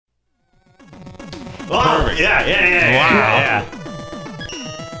Oh, yeah. Wow. Yeah.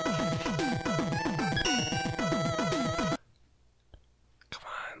 Come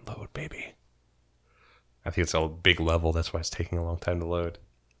on, load, baby. I think it's a big level. That's why it's taking a long time to load.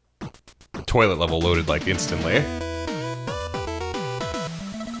 The toilet level loaded like instantly.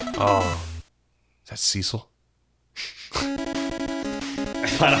 Oh, is that Cecil?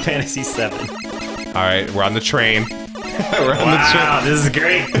 Final Fantasy VII. All right, we're on the train. We're on the train. This is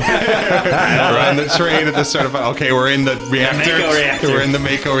great. We're on the train at the start of. Okay, we're in the reactor. Mako reactor. We're in the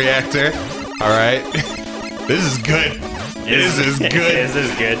Mako reactor. All right, this is good. This is good. This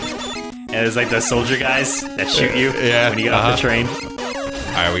is good. And there's like the soldier guys that shoot you when you get off the train.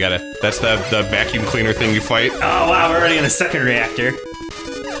 All right, we gotta. That's the vacuum cleaner thing you fight. Oh wow, we're already in the second reactor.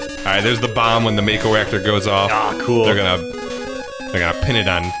 All right, there's the bomb when the Mako reactor goes off. Oh, cool. They're gonna pin it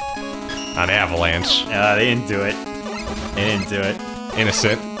on Avalanche. They didn't do it. They didn't do it.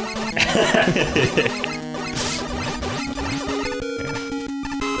 Innocent.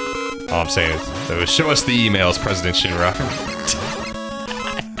 All I'm saying is, show us the emails, President Shinra.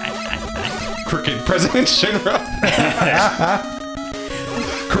 Crooked President Shinra.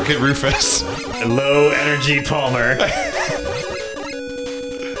 Crooked Rufus. Low energy Palmer.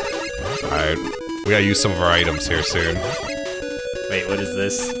 Alright, we gotta use some of our items here soon. Wait, what is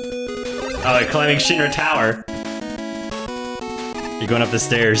this? Oh, they're climbing Shinra Tower. You're going up the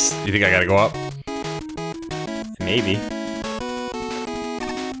stairs. You think I gotta go up? Maybe.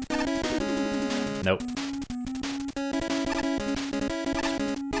 Nope.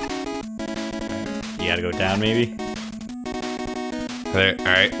 You gotta go down, maybe? There,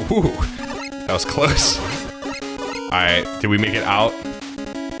 alright. Whew. That was close. Alright, did we make it out?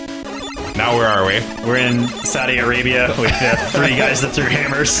 Now where are we? We're in Saudi Arabia with the 3 guys that threw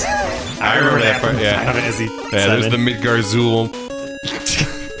hammers. I remember that part, yeah. Final Fantasy Yeah, there's the Midgar Zool.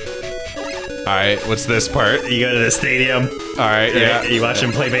 Alright, what's this part? You go to the stadium. Alright, yeah. You watch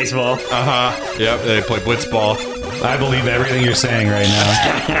them play baseball. Uh-huh. Yep, they play blitzball. I believe everything you're saying right now.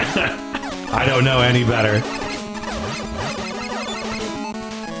 I don't know any better.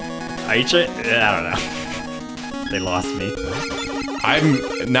 Are you trying? I don't know. They lost me. I'm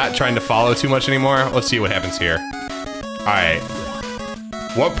not trying to follow too much anymore. Let's see what happens here. Alright.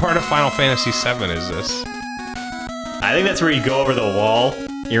 What part of Final Fantasy VII is this? I think that's where you go over the wall.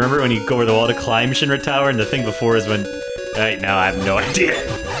 You remember when you go over the wall to climb Shinra Tower? And the thing before is when... Right now, I have no idea.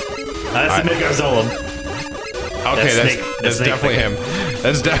 That's the Midgar Zolom. Okay, that's definitely him.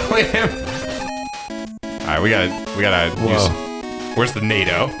 That's definitely him. Alright, we gotta use... Where's the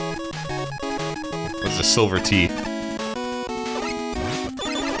NATO? What's the silver T?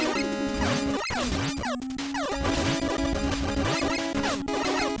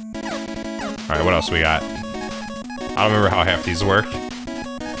 Alright, what else we got? I don't remember how half these work.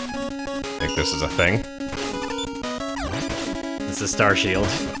 I think this is a thing. It's a Star Shield.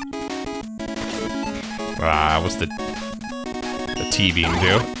 What's the T-beam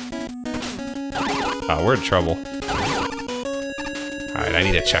do? Oh, we're in trouble. Alright, I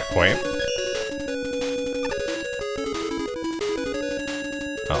need a checkpoint.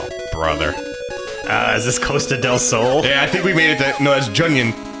 Oh, brother. Is this Costa del Sol? Yeah, I think we made it to... No, that's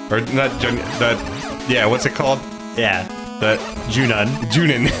Junyun. Or not Junyun. Yeah, what's it called? Yeah. The Junon.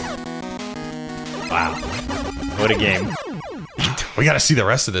 Junin. Wow. What a game. We gotta see the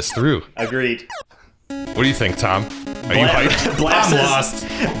rest of this through. Agreed. What do you think, Tom? Are you hyped? I'm lost.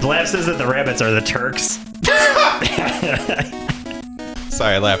 Blab says that the rabbits are the Turks.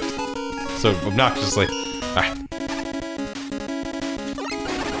 Sorry, I laughed so obnoxiously. Alright.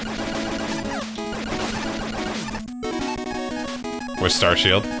 Where's Star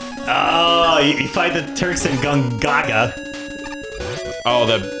Shield? Oh, you fight the Turks in Gonzaga. Oh,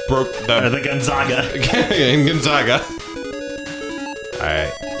 the Gonzaga. in Gonzaga.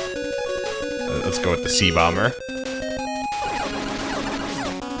 Alright. Let's go with the sea bomber.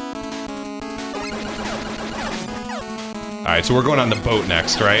 Alright, so we're going on the boat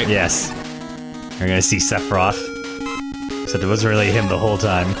next, right? Yes. We're gonna see Sephiroth. Except it was really him the whole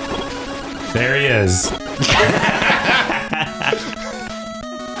time. There he is.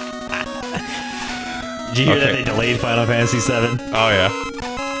 Did you hear that they delayed Final Fantasy VII? Oh, yeah.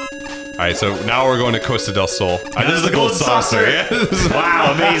 Alright, so now we're going to Costa del Sol. This is the gold saucer. Yeah.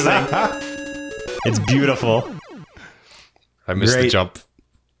 Wow, amazing. It's beautiful. I missed the jump.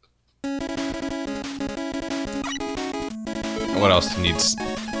 What else needs?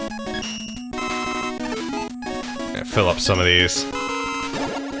 Yeah, fill up some of these.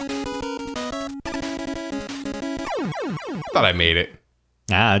 Thought I made it.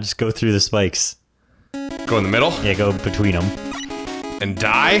 Ah, just go through the spikes. Go in the middle? Yeah, go between them. And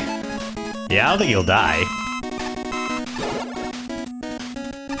die? Yeah, I don't think he'll die.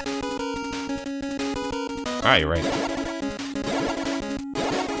 Ah, you're right.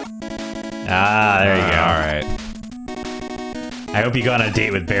 Ah, there you go. Alright. I hope you go on a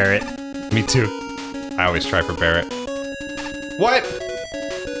date with Barrett. Me too. I always try for Barrett. What?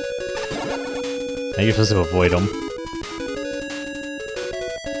 Now you're supposed to avoid him.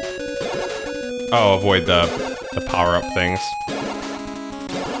 Oh, avoid the power-up things.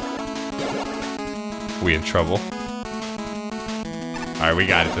 We in trouble. Alright, we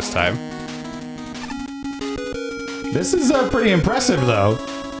got it this time. This is pretty impressive, though.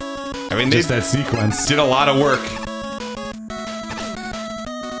 I mean, Just they that sequence. did a lot of work.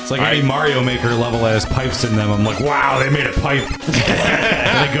 It's like any Mario Maker level that has pipes in them. I'm like, wow, they made a pipe.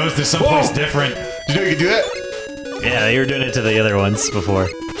 And it goes to someplace different. Did you know you could do that? Yeah, they were doing it to the other ones before.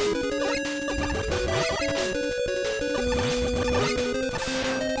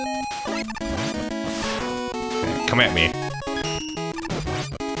 Come at me.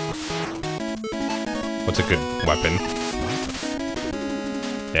 What's a good weapon?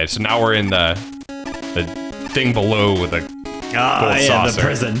 Yeah, so now we're in the thing below with the Oh, gold yeah, saucer. the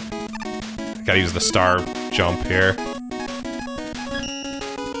prison. Gotta use the star jump here.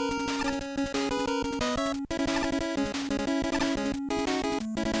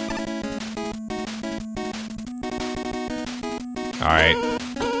 Alright.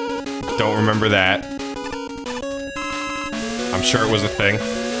 Don't remember that. I'm sure it was a thing.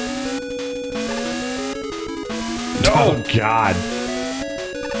 No! Oh, God.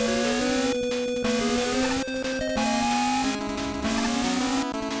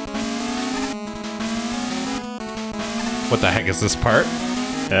 What the heck is this part?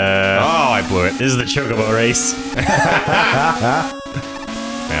 Oh, I blew it. this is the Chocobo race.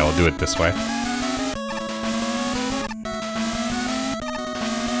 Yeah, we'll do it this way.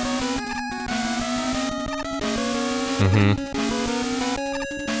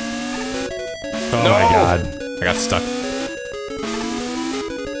 Oh, No! my God. I got stuck.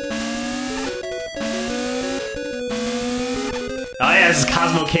 Oh yeah, this is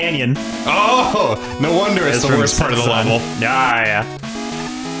Cosmo Canyon. Oh! No wonder it's the from worst part of the Sun. level. Ah, yeah.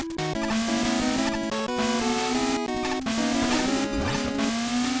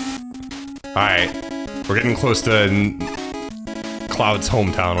 Alright. We're getting close to Cloud's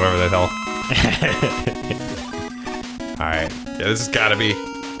hometown, whatever the hell. Alright. Yeah, this has gotta be...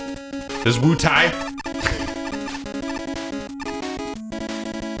 This is Wu-Tai?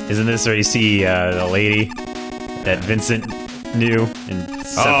 Isn't this where you see the lady that Vincent knew and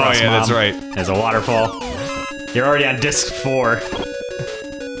Sephiroth's Oh, yeah, mom? that's right. There's a waterfall. You're already on disc 4.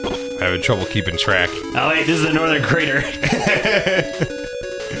 I'm having trouble keeping track. Oh wait, this is the Northern Crater.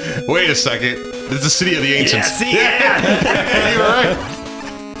 Wait a second. This is the City of the Ancients. Yeah, see, yeah. You're right.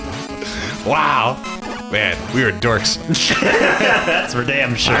 Wow. Man, we were dorks. That's for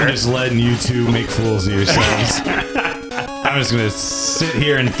damn sure. I'm just letting you two make fools of yourselves. I'm just gonna sit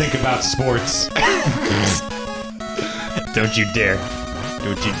here and think about sports. Don't you dare.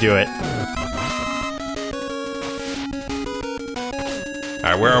 Don't you do it.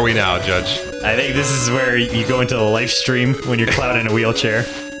 Alright, where are we now, Judge? I think this is where you go into the live stream when you're Cloud in a wheelchair.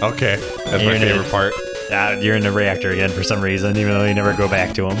 Okay, that's You're my in favorite it. part. You're in the reactor again for some reason, even though you never go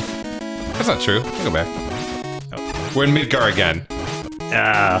back to him. That's not true. I'll go back. We're in Midgar again.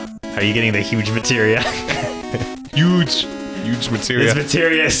 Are you getting the huge materia? Huge materia. This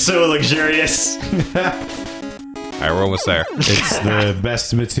materia is so luxurious. Alright, we're almost there. It's the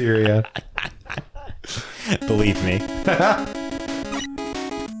best materia. Believe me.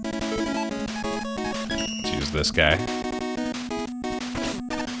 Let's use this guy.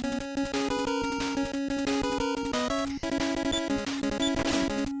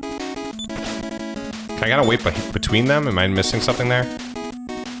 I gotta wait between them? Am I missing something there?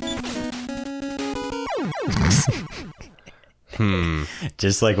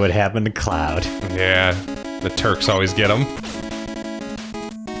 Just like what happened to Cloud. Yeah, the Turks always get them.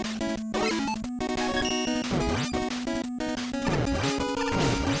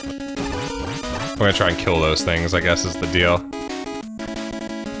 We're gonna try and kill those things, I guess is the deal.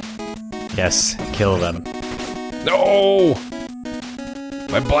 Yes, kill them. No!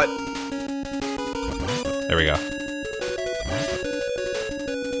 My butt! There we go.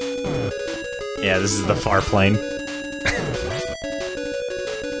 Yeah, this is the far plane.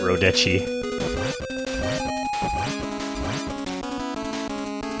 Rodechi.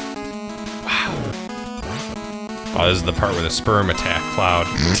 Wow. Oh, this is the part where the sperm attack Cloud.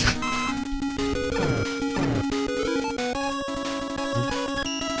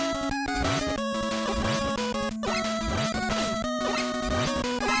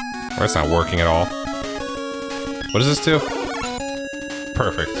 That's not working at all. What does this do?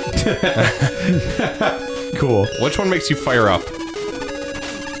 Perfect. Cool. Which one makes you fire up?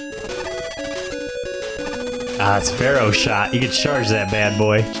 Ah, it's Pharaoh shot. You could charge that bad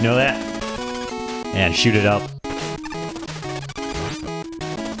boy. Did you know that? And shoot it up.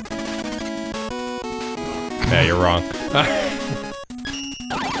 Yeah, you're wrong.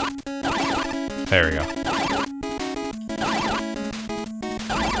 There we go.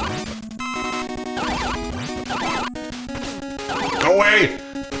 Go away!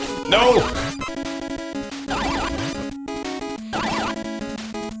 No!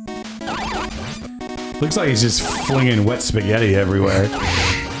 Looks like he's just flinging wet spaghetti everywhere.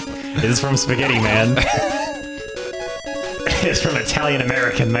 This is from Spaghetti Man. It's from Italian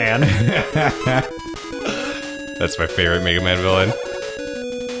American Man. That's my favorite Mega Man villain.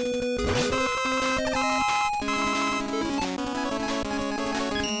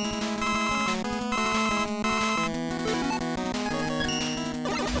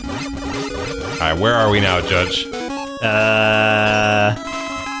 Alright, where are we now, Judge?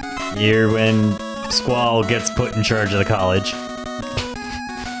 You're when Squall gets put in charge of the college.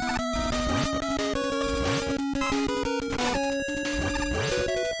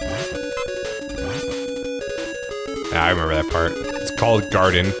 Yeah, I remember that part. It's called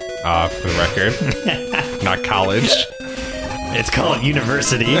Garden, for the record. Not college. It's called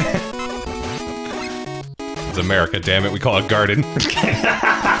University. It's America, damn it. We call it Garden.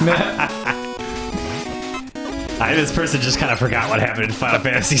 This person just kind of forgot what happened in Final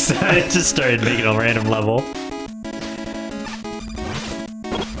Fantasy VII. It just started making a random level.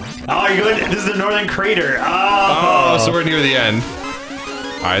 Oh, you're going. This is the Northern Crater. Oh, so we're near the end.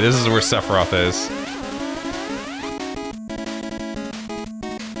 Alright, this is where Sephiroth is.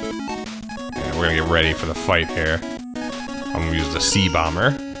 Yeah, we're gonna get ready for the fight here. I'm gonna use the Sea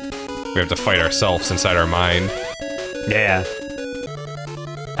Bomber. We have to fight ourselves inside our mind. Yeah.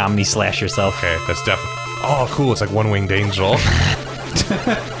 Omni slash yourself. Okay, that's definitely. Oh, cool. It's like one-winged angel.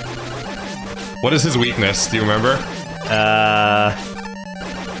 What is his weakness? Do you remember? I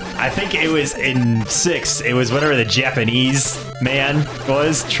think it was in 6. It was whatever the Japanese man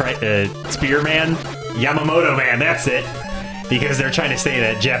was. Spearman? Yamamoto Man, that's it. Because they're trying to say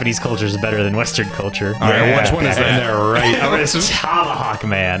that Japanese culture is better than Western culture. Alright, which one is that? They're right. Oh, it's Tomahawk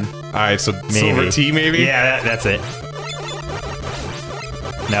Man. Alright, so Silver Tea, maybe? Yeah, that's it.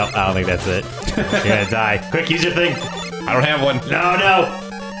 No, I don't think that's it. You're gonna die. Quick, use your thing. I don't have one. No!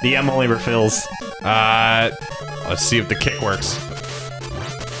 The M only refills. Let's see if the kick works.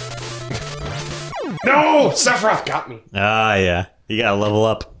 No! Sephiroth got me. Ah, yeah. You gotta level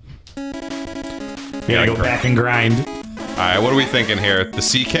up. You gotta go back and grind. Alright, what are we thinking here? The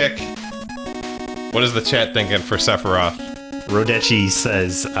C kick? What is the chat thinking for Sephiroth? Rodechi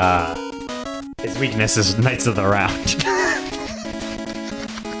says, his weakness is Knights of the Round.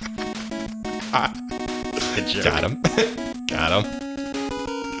 Good joke. Got him. Got him.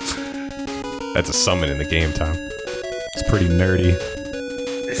 That's a summon in the game, Tom. It's pretty nerdy.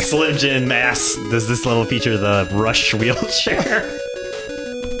 Slim Jim Mass does this little feature, the Rush wheelchair.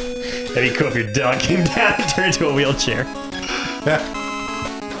 That'd be cool if your dog came down and turned into a wheelchair.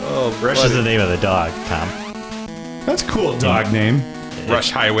 Oh, Rush is the name of the dog, Tom. That's a cool dog name. Rush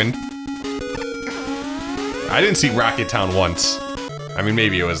Highwind. I didn't see Rocket Town once. I mean,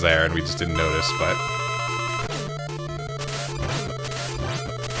 maybe it was there and we just didn't notice, but...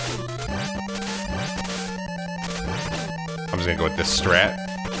 I'm just gonna go with this strat.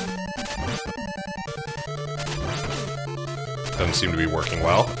 Doesn't seem to be working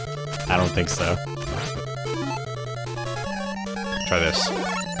well. I don't think so. Try this.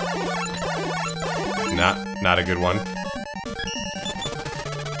 Not a good one.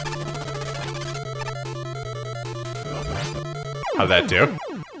 How'd that do?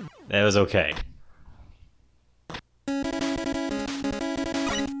 That was okay.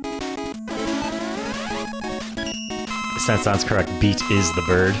 If that sounds correct, beat is the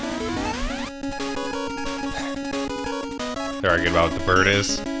bird. They're arguing about what the bird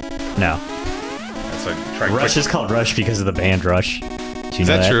is. No. That's like, try Rush is called Rush because of the band Rush. Do you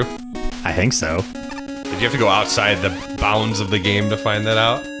know that true? I think so. Did you have to go outside the bounds of the game to find that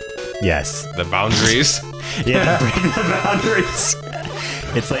out? Yes. The boundaries? Yeah, break the boundaries.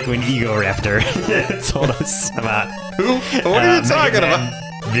 It's like when Ego Raptor told us about Who? What are you talking Mega about? Man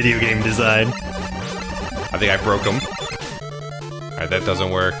video game design. I think I broke them. Alright, that doesn't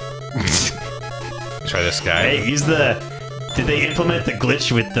work. Try this guy. Hey, use the... Did they implement the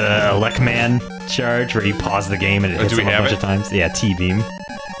glitch with the Lekman charge where you pause the game and it hits do we him a have bunch it? of times? Yeah, T-Beam.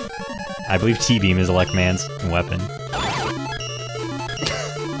 I believe T-Beam is Lekman's weapon.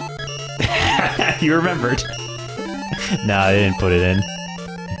 You remembered. No, I didn't put it in.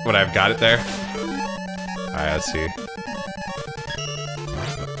 What, I've got it there? Alright, let's see.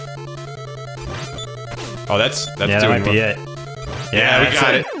 Oh, that's Yeah, that doing might be it. Yeah, we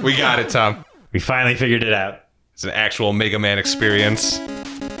got it. We got it, Tom. We finally figured it out. It's an actual Mega Man experience.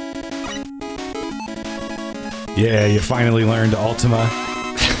 Yeah, you finally learned Ultima.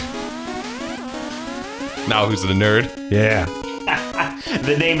 Now who's the nerd? Yeah.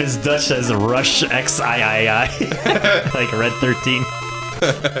 The name is Dutch as Rush XIII. Like Red 13.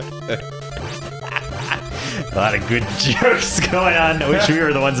 A lot of good jokes going on. I wish we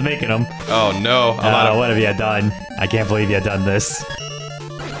were the ones making them. Oh no, a lot of... What have you done? I can't believe you done this.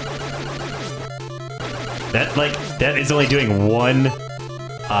 That is only doing 1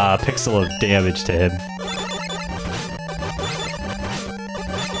 pixel of damage to him.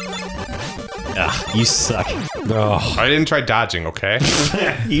 Ugh, you suck. Oh. I didn't try dodging, okay?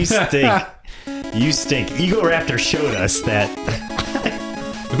 You stink. You stink. Eagle Raptor showed us that.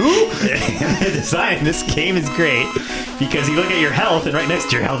 Who? The design in this game is great because you look at your health, and right next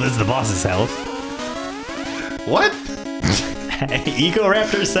to your health is the boss's health. What? Eagle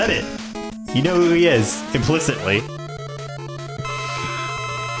Raptor said it. You know who he is, implicitly.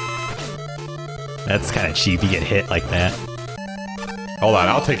 That's kind of cheap. You get hit like that. Hold on,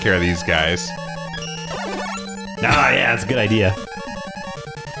 I'll take care of these guys. Ah, yeah, that's a good idea.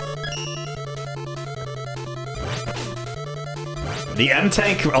 The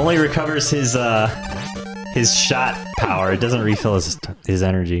M-Tank only recovers his shot power. It doesn't refill his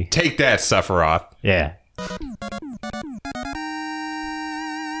energy. Take that, Sephiroth. Yeah.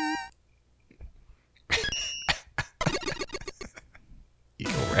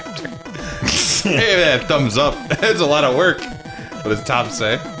 Eagle Raptor. Hey, that thumbs up. That's a lot of work. What does Tom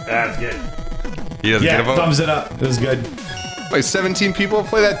say? That's good. He doesn't get a vote? Thumbs it up. It was good. Wait, 17 people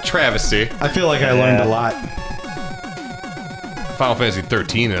play that travesty. I feel like I learned a lot. Final Fantasy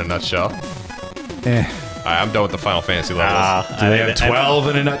 13 in a nutshell. Eh. Alright, I'm done with the Final Fantasy levels. Do they have 12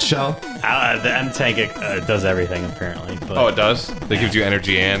 in a nutshell? The M-Tank does everything, apparently. But Oh, it does? It gives you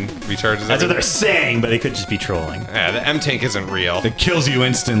energy and recharges that's what they're everything? saying, but they could just be trolling. Yeah, the M-Tank isn't real. It kills you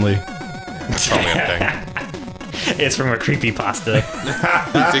instantly. It's probably a thing. It's from a creepypasta.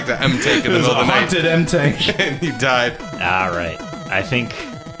 You take the M-Tank in the It was middle a of the night haunted M-Tank. and you died. Alright. I think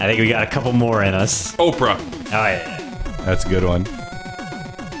we got a couple more in us. Oprah. Oh, yeah. That's a good one.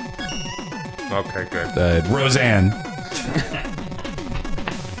 Okay, good. Roseanne.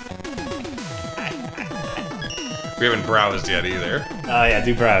 We haven't browsed yet either. Oh, yeah,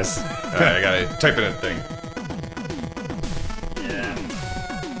 do browse. Alright, I gotta type in a thing. Yeah.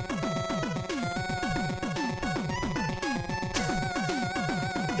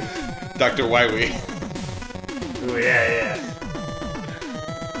 Dr. Wywee. Ooh, yeah.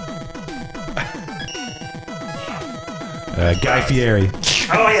 Guy Fieri.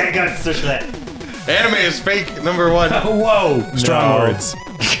 Oh, yeah, I gotta search for that. Anime is fake, #1. Whoa! Strong No. words.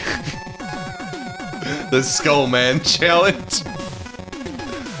 The Skullman Challenge.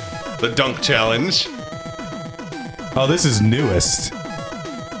 The Dunk Challenge. Oh, this is newest.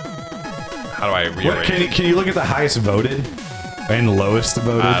 How do I What, rearrange? can you look at the highest voted? And lowest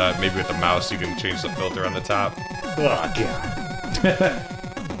voted? Maybe with the mouse you can change the filter on the top. Oh, God.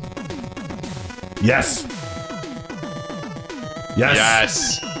 Yes. Yes.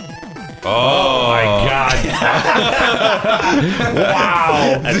 Yes. Oh, My God.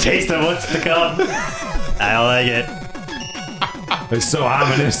 Wow. A taste of what's to come. I like it. It's so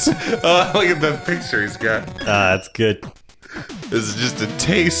ominous. Look at the picture he's got. That's good. This is just a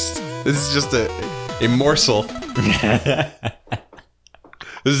taste. This is just a morsel.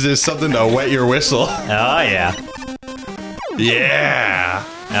 This is just something to wet your whistle. Oh, yeah. Yeah.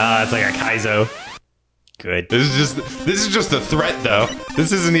 Oh, it's like a Kaizo. Good. This is just a threat, though.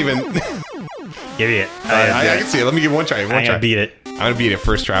 This isn't even. Give me it. I can see it. Let me give it one try. I'm gonna beat it. I'm gonna beat it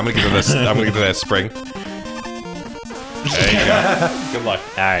first try. I'm gonna give it this. I'm gonna give it that spring. There you go. Good luck.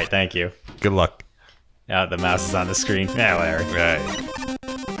 All right, thank you. Good luck. Oh, the mouse is on the screen. Yeah, whatever. Right.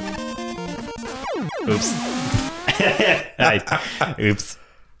 Oops. Oops.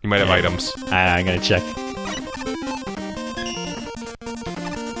 You might have items. I'm gonna check.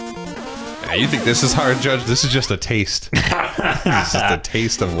 Yeah, you think this is hard, Judge? This is just a taste. This is just a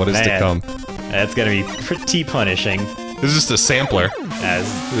taste of what is to Man. come. That's gonna be pretty punishing. This is just a sampler. That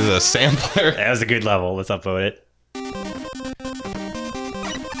This is a sampler. was a good level. Let's upvote it.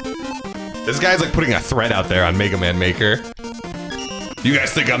 This guy's like putting a threat out there on Mega Man Maker. You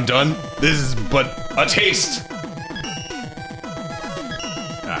guys think I'm done? This is but a taste.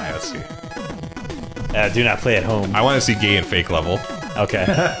 Alright, let's see. Do not play at home. I want to see gay and fake level. Okay.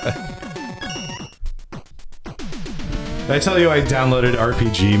 Did I tell you I downloaded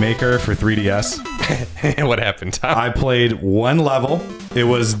RPG Maker for 3DS? What happened, Tom? I played one level. It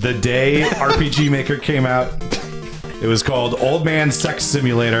was the day RPG Maker came out. It was called Old Man Sex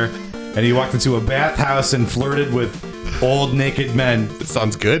Simulator, and he walked into a bathhouse and flirted with old naked men. It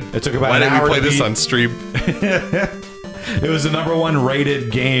sounds good. It took about Why an didn't hour we play to this beat. on stream? It was the #1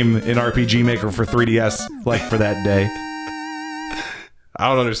 rated game in RPG Maker for 3DS, like for that day. I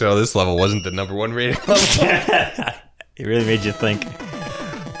don't understand how this level wasn't the #1 rated level. It really made you think.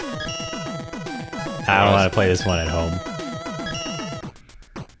 I don't want to play this one at home.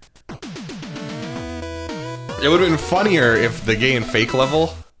 It would have been funnier if the gay and fake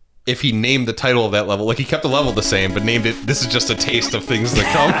level, if he named the title of that level, like he kept the level the same, but named it, this is just a taste of things to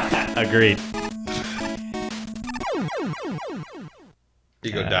come. Agreed.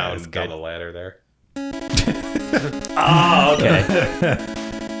 You go down the ladder there. Oh, okay.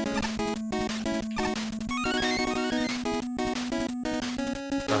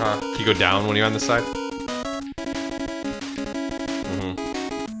 Can you go down when you're on the side?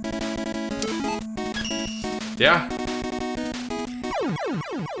 Yeah.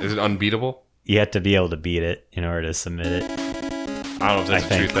 Is it unbeatable? You have to be able to beat it in order to submit it. I don't know if that's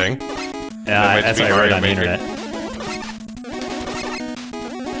a true thing. That's what I read on the internet.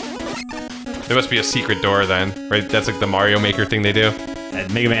 There must be a secret door then, right? That's like the Mario Maker thing they do.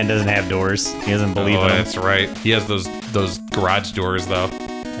 Mega Man doesn't have doors. He doesn't believe in them. That's right. He has those garage doors though.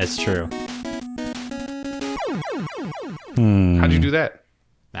 That's true. How'd you do that?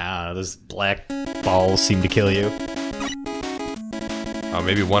 I don't know. Those black balls seem to kill you. Oh,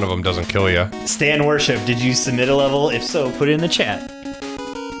 maybe one of them doesn't kill you. Stan Worship, did you submit a level? If so, put it in the chat.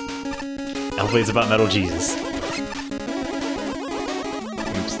 Hopefully it's about Metal Jesus.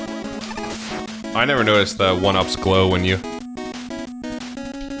 Oops. I never noticed the 1-ups glow when you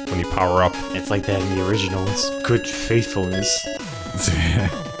power up. It's like that in the original. It's good faithfulness.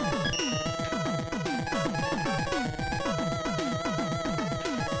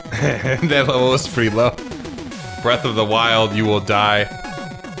 That level was pretty low. Breath of the Wild, you will die.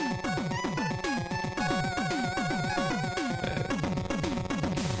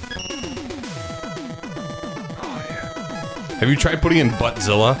 Oh yeah. Have you tried putting in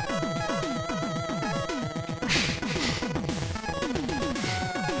Buttzilla?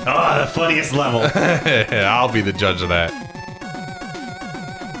 Oh, the funniest level. I'll be the judge of that.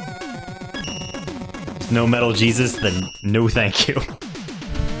 No Metal Jesus, then no thank you.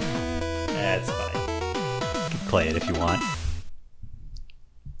 That's fine. You can play it if you want.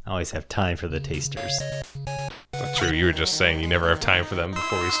 I always have time for the tasters. Not true, you were just saying you never have time for them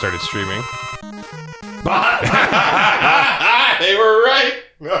before we started streaming. They were right!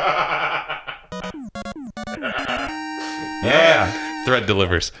 Yeah! Thread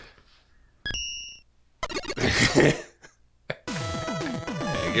delivers. Hey,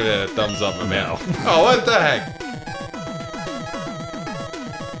 give it a thumbs up, my man. Oh, what the heck?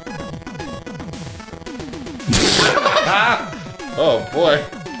 Oh, boy.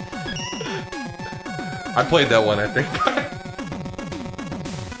 I played that one, I think.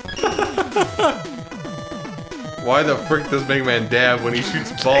 Why the frick does Mega Man dab when he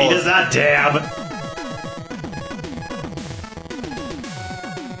shoots balls? He does not dab!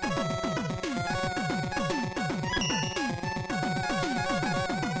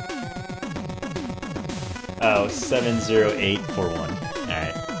 Oh, 70841.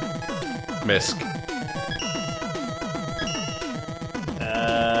 Alright. Misk.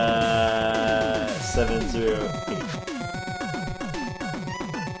 708.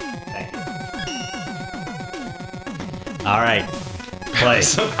 Thank you. Alright. Play.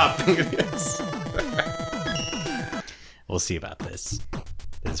 Somehow thinking yes. We'll see about this.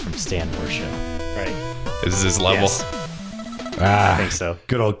 This is from Stan Worship. Right. This is his level. Yes. Ah, I think so.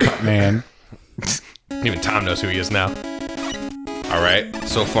 good old cut man. Even Tom knows who he is now. Alright,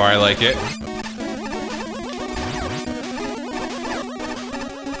 so far I like it.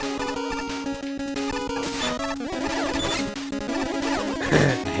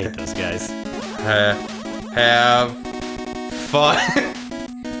 I hate those guys. Have fun.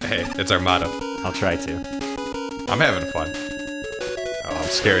 Hey, it's our motto. I'll try to. I'm having fun. Oh, I'm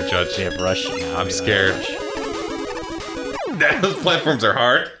scared, Judge. They have Rush. No, I'm we don't scared. have Rush. Those platforms are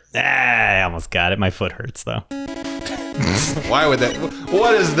hard. Ah, I almost got it. My foot hurts, though. Why would that?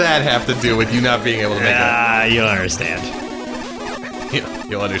 What does that have to do with you not being able to make Ah, you'll understand. that?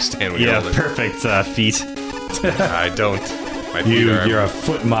 You'll understand when You you're have older. perfect feet. I don't. My feet are... You're a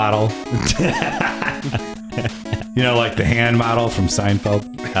foot model. You know, like the hand model from Seinfeld.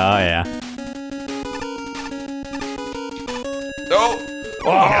 Oh, yeah. Oh! Oh,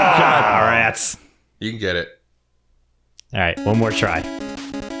 God. Rats. You can get it. Alright, one more try.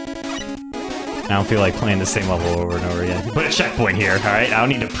 I don't feel like playing the same level over and over again. Put a checkpoint here, alright? I don't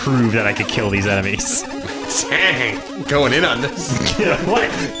need to prove that I can kill these enemies. Dang! Going in on this. What?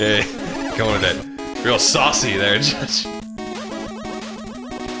 Yeah, going with that real saucy there, Judge.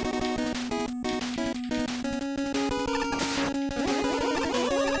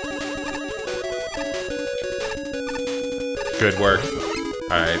 Good work.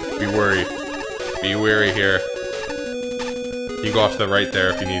 Alright, be wary. Be wary here. You go off to the right there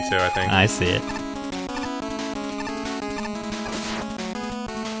if you need to, I think. I see it.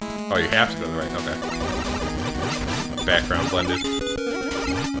 Oh, you have to go to the right, okay. Background blended.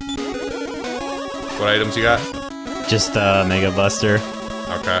 What items you got? Just Mega Buster.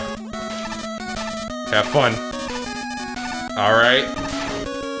 Okay. Have fun. Alright.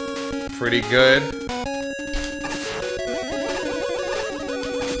 Pretty good.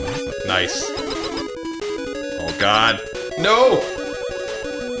 Nice. Oh god. No!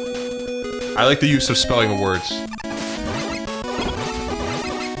 I like the use of spelling of words.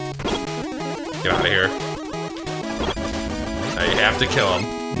 Get out of here. Now you have to kill him.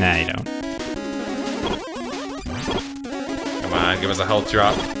 Nah, you don't. Come on, give us a health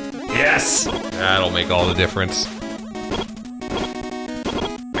drop. Yes! That'll make all the difference.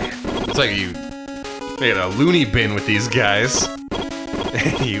 Man, it's like you made a loony bin with these guys.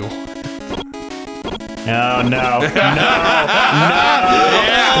 You. Oh, no. No. No.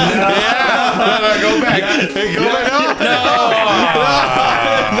 No, go back. Go back.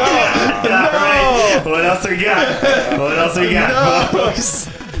 No. Right. What else we got? What else we got, folks?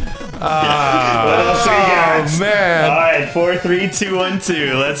 What else we got? Oh, man. Alright, 4, 3, 2, 1,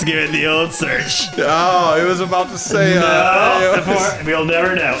 2. Let's give it the old search. Oh, it was about to say. No, we'll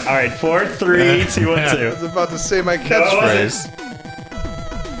never know. Alright, 4, 3, 2, 1, 2. I was about to say my catchphrase.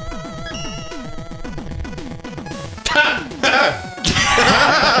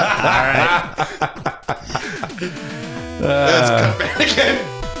 Alright. Let's come back again.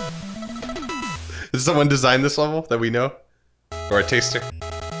 Did someone design this level that we know? Or a taster?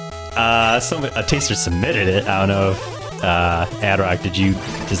 A taster submitted it. I don't know if Adrock, did you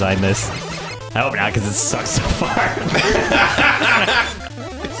design this? I hope not, because it sucks so far.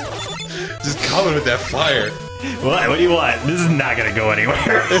 Just coming with that fire. What do you want? This is not gonna go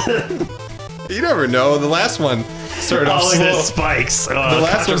anywhere. You never know. The last one started off Look at slow. the spikes. Oh, The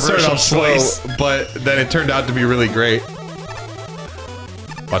last one started off slow, choice. but then it turned out to be really great.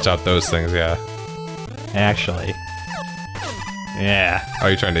 Watch out those things, yeah. Actually. Yeah. Oh,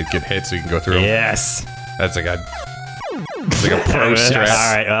 you're trying to get hit so you can go through them? Yes. That's like a pro strat.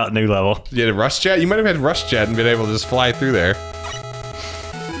 Alright, well, new level. You had a rush jet? You might have had rush jet and been able to just fly through there.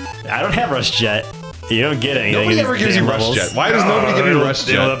 I don't have rush jet. You don't get anything. Nobody ever gives you rush jet. Why does nobody give you rush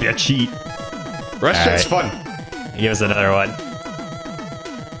jet? It'll be a cheat. Rush jet's fun. Give us another one.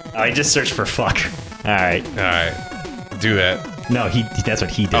 Oh, he just searched for fuck. Alright. Alright. Do that. No, that's what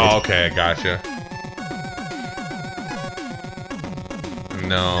he did. Oh, okay, I gotcha.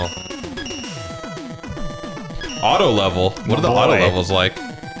 No. Auto level? What are the auto levels like?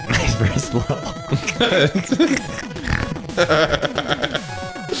 My first level.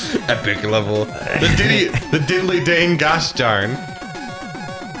 Epic level. The diddly dang gosh darn.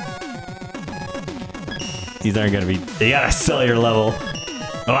 These aren't gonna be. You gotta sell your level.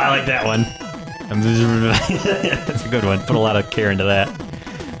 Oh, I like that one. That's a good one. Put a lot of care into that.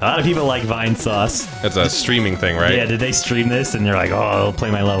 A lot of people like Vine Sauce. That's a streaming thing, right? Yeah, did they stream this? And they're like, oh, I'll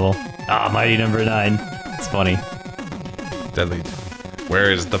play my level. Ah, Mighty Number 9. It's funny. Deadly.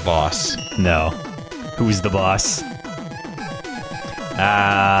 Where is the boss? No. Who's the boss?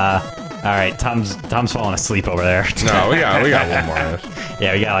 Alright, Tom's falling asleep over there. No, we got one more.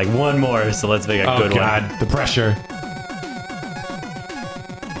 Yeah, we got like one more, so let's make a good God, one. the pressure.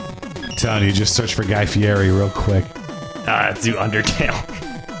 I'm telling you, just search for Guy Fieri real quick. Let's do Undertale.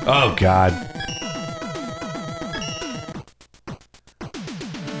 Oh, God.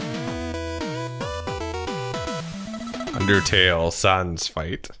 Undertale Sans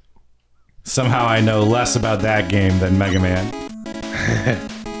fight. Somehow I know less about that game than Mega Man.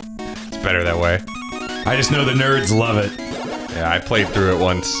 It's better that way. I just know the nerds love it. Yeah, I played through it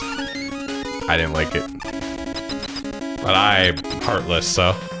once. I didn't like it. But I'm heartless,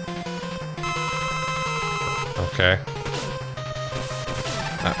 so. Okay.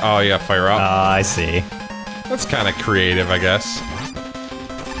 Oh, yeah, fire up. I see. That's kind of creative, I guess.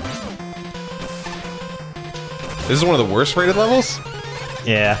 This is one of the worst rated levels?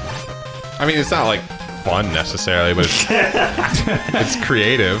 Yeah. I mean, it's not, like, fun, necessarily, but it's, it's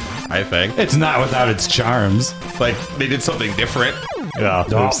creative, I think. It's not without its charms. Like, they did something different.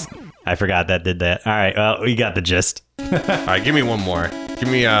 Oh, oops. I forgot that did that. Alright, well, we got the gist. Alright, give me one more. Give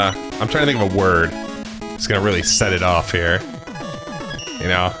me, I'm trying to think of a word. It's gonna really set it off here. You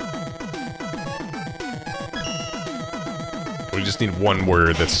know? We just need one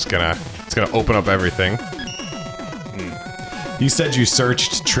word that's gonna, it's gonna open up everything. You said you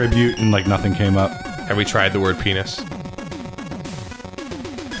searched tribute and like nothing came up. Have we tried the word penis?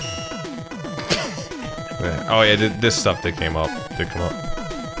 Oh yeah, this stuff did come up.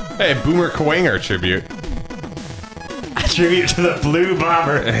 Hey, Boomer Kawanger tribute. Tribute to the Blue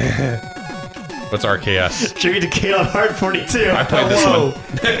Bomber. What's RKS? Tribute to Caleb Hart 42. I played this one.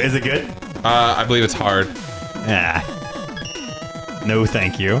 Is it good? I believe it's hard. Ah. No,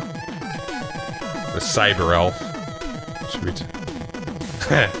 thank you. The Cyber Elf. Tribute.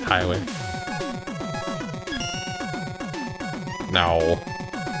 Highway. No.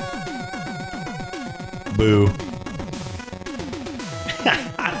 Boo.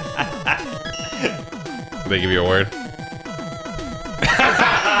 Did they give you a word?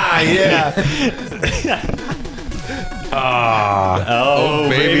 Yeah. Oh,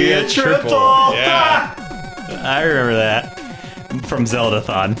 baby, a triple. Yeah. I remember that from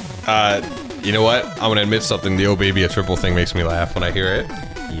Zelda-thon. You know what? I'm gonna admit something. The "oh baby a triple" thing makes me laugh when I hear it.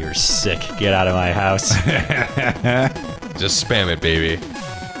 You're sick. Get out of my house. Just spam it, baby.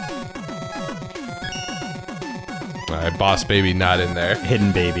 Alright, boss baby not in there.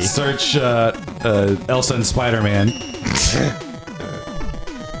 Hidden baby. Search Elsa and Spider-Man.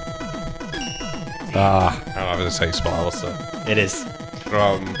 I don't know if that's how you spell Elsa. It is.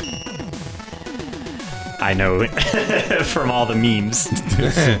 I know it from all the memes.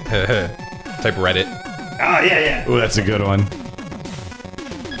 Type Reddit. Oh, yeah. Ooh, that's a good one.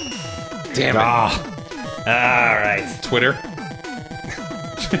 Damn it. Ah. All right. Twitter.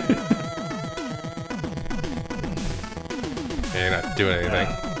 Yeah, you're not doing anything.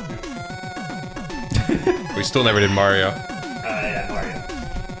 We still never did Mario. Yeah, Mario.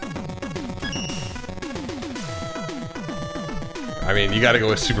 I mean, you gotta go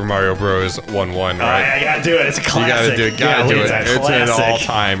with Super Mario Bros. 1-1, right? I gotta do it. It's a classic. You gotta do it. It's a It's an classic.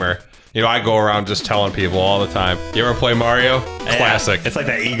 all-timer. You know, I go around just telling people all the time. You ever play Mario? Classic. Yeah, it's like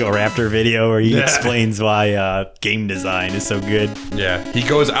that Ego Raptor video where he explains why game design is so good. Yeah, he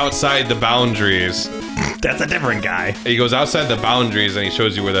goes outside the boundaries. That's a different guy. He goes outside the boundaries and he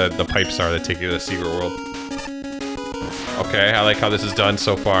shows you where the pipes are that take you to the secret world. Okay, I like how this is done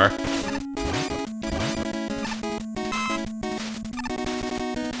so far.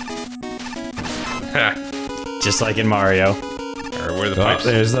 Just like in Mario. Or where are the pipes?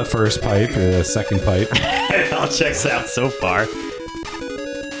 There's the first pipe, the second pipe. It all checks out so far. Can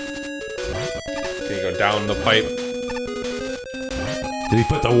you go down the pipe? Did he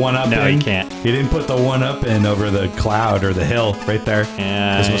put the one up in? No, he can't. He didn't put the one up in over the cloud or the hill right there.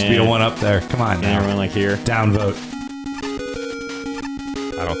 Yeah, There's supposed to be a one up there. Come on now. Everyone like here. Downvote.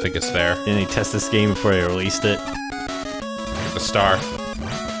 I don't think it's there. Didn't they test this game before they released it? The star.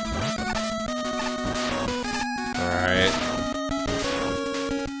 Alright.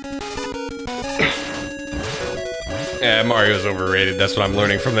 Yeah, Mario's overrated. That's what I'm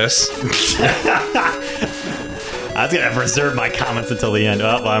learning from this. I was gonna preserve my comments until the end.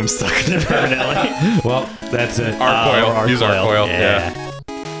 Oh, well, I'm stuck in it permanently. Well, that's it. Arc coil. Use arc coil. Yeah.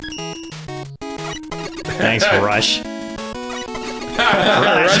 Thanks for Rush.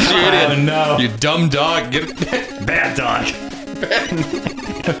 Rush, you idiot. Oh no. You dumb dog. Get Bad dog. bad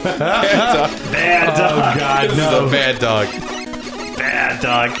dog. Bad Oh dog. god, This is no. a bad dog. Bad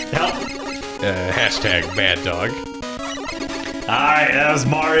dog. Help. Hashtag bad dog. Alright, that was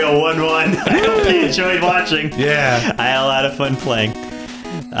Mario 1-1. I hope you enjoyed watching. Yeah. I had a lot of fun playing.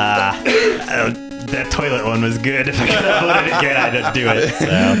 That toilet one was good. If I could upload it again, I'd do it.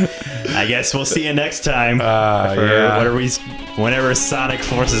 So, I guess we'll see you next time. For yeah. what are we? Whenever Sonic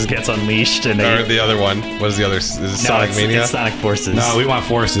Forces gets unleashed, and Or the other one. What is the other? Is it Sonic it's, Mania? it's Sonic Forces. No, we want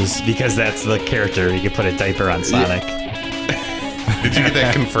forces. because that's the character. You can put a diaper on Sonic. Did you get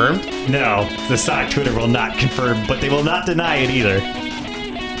that confirmed? No, the Sonic Twitter will not confirm, but they will not deny it either.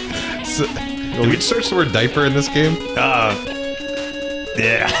 So, did we search the word diaper in this game?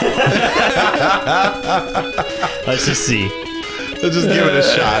 Yeah. Let's just see. Let's just give it a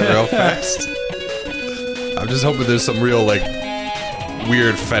shot real fast. I'm just hoping there's some real, like,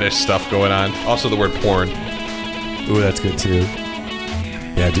 weird fetish stuff going on. Also the word porn. Ooh, that's good too.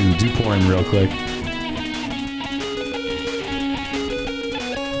 Yeah, do porn real quick.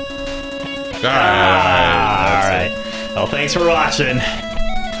 Alright. Well, thanks for watching.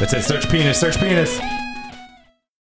 That's it. Search penis. Search penis.